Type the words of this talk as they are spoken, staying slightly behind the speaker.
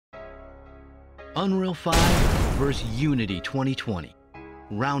Unreal 5 vs. Unity 2020.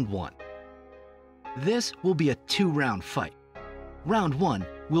 Round 1. This will be a 2-round fight. Round 1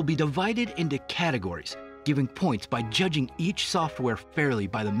 will be divided into categories, giving points by judging each software fairly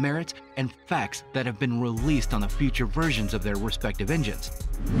by the merits and facts that have been released on the future versions of their respective engines.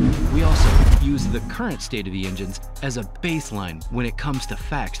 We also use the current state of the engines as a baseline when it comes to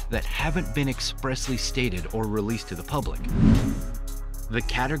facts that haven't been expressly stated or released to the public. The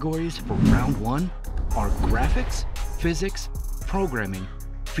categories for Round 1 are graphics, physics, programming,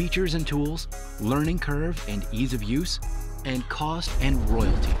 features and tools, learning curve and ease of use, and cost and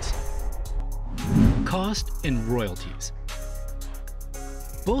royalties. Cost and royalties.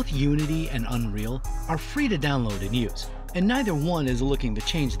 Both Unity and Unreal are free to download and use, and neither one is looking to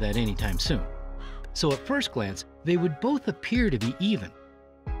change that anytime soon. So at first glance, they would both appear to be even.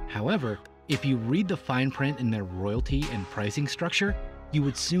 However, if you read the fine print in their royalty and pricing structure, you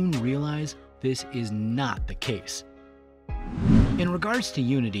would soon realize this is not the case. In regards to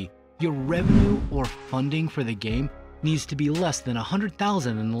Unity, your revenue or funding for the game needs to be less than $100,000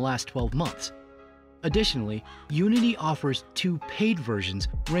 in the last 12 months. Additionally, Unity offers 2 paid versions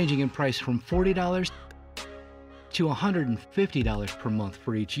ranging in price from $40 to $150 per month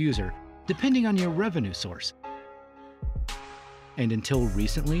for each user, depending on your revenue source. And until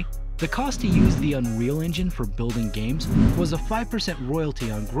recently, the cost to use the Unreal Engine for building games was a 5%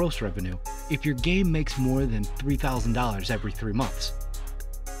 royalty on gross revenue if your game makes more than $3,000 every 3 months.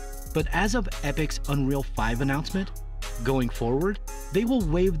 But as of Epic's Unreal 5 announcement, going forward, they will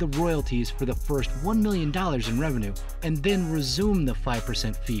waive the royalties for the first $1 million in revenue and then resume the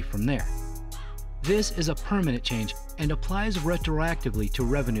 5% fee from there. This is a permanent change and applies retroactively to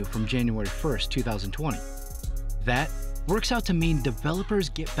revenue from January 1st, 2020. That works out to mean developers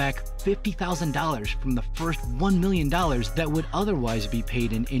get back $50,000 from the first $1 million that would otherwise be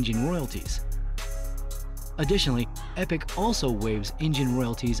paid in engine royalties. Additionally, Epic also waives engine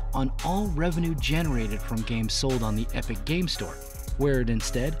royalties on all revenue generated from games sold on the Epic Game Store, where it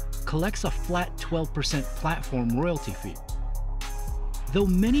instead collects a flat 12% platform royalty fee. Though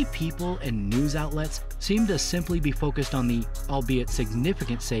many people and news outlets seem to simply be focused on the, albeit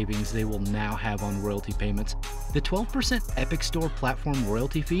significant, savings they will now have on royalty payments, the 12% Epic Store platform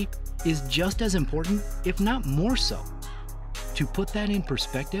royalty fee is just as important, if not more so. To put that in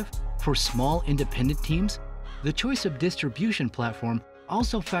perspective, for small independent teams, the choice of distribution platform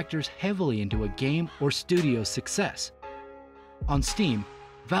also factors heavily into a game or studio's success. On Steam,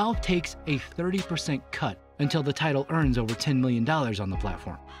 Valve takes a 30% cut until the title earns over $10 million on the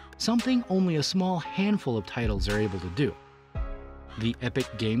platform, something only a small handful of titles are able to do. The Epic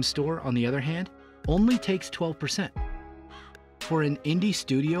Game Store, on the other hand, only takes 12%. For an indie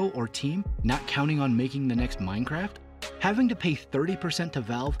studio or team not counting on making the next Minecraft, having to pay 30% to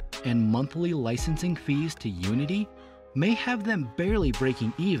Valve and monthly licensing fees to Unity may have them barely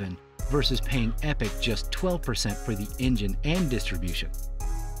breaking even versus paying Epic just 12% for the engine and distribution.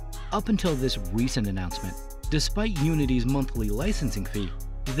 Up until this recent announcement, despite Unity's monthly licensing fee,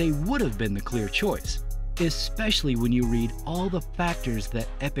 they would have been the clear choice, especially when you read all the factors that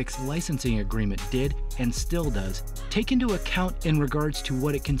Epic's licensing agreement did and still does take into account in regards to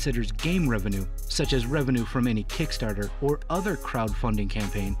what it considers game revenue, such as revenue from any Kickstarter or other crowdfunding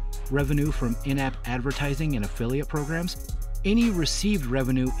campaign, revenue from in-app advertising and affiliate programs, any received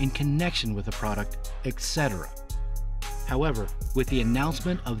revenue in connection with the product, etc. However, with the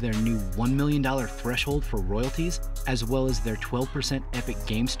announcement of their new $1 million threshold for royalties, as well as their 12% Epic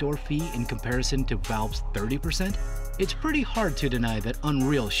Game Store fee in comparison to Valve's 30%, it's pretty hard to deny that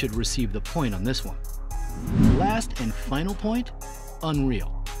Unreal should receive the point on this one. Last and final point,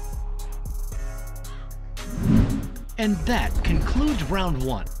 Unreal. And that concludes round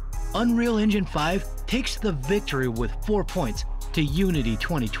 1. Unreal Engine 5 takes the victory with 4 points to Unity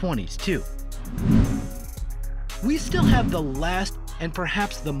 2020's 2. We still have the last and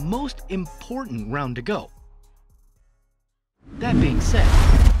perhaps the most important round to go. That being said,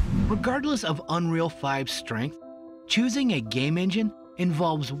 regardless of Unreal 5's strength, choosing a game engine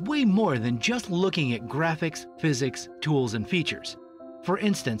involves way more than just looking at graphics, physics, tools, and features. For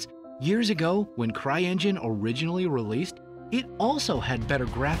instance, years ago when CryEngine originally released, it also had better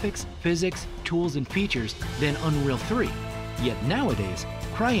graphics, physics, tools, and features than Unreal 3. Yet nowadays,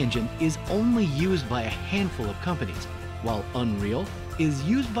 CryEngine is only used by a handful of companies, while Unreal is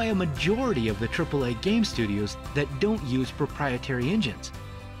used by a majority of the AAA game studios that don't use proprietary engines.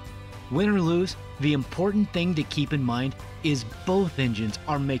 Win or lose, the important thing to keep in mind is both engines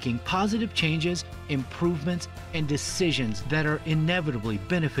are making positive changes, improvements, and decisions that are inevitably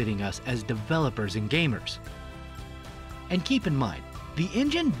benefiting us as developers and gamers. And keep in mind, the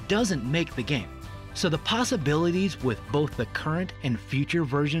engine doesn't make the game. So the possibilities with both the current and future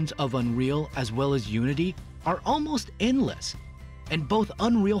versions of Unreal as well as Unity are almost endless. And both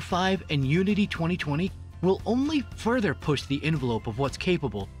Unreal 5 and Unity 2020 will only further push the envelope of what's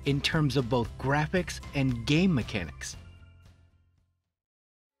capable in terms of both graphics and game mechanics.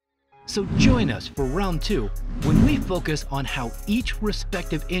 So join us for round 2 when we focus on how each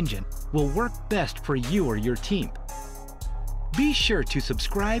respective engine will work best for you or your team. Be sure to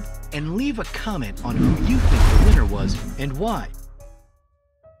subscribe and leave a comment on who you think the winner was and why.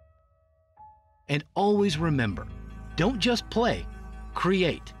 And always remember, don't just play,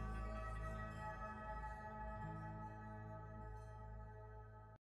 create.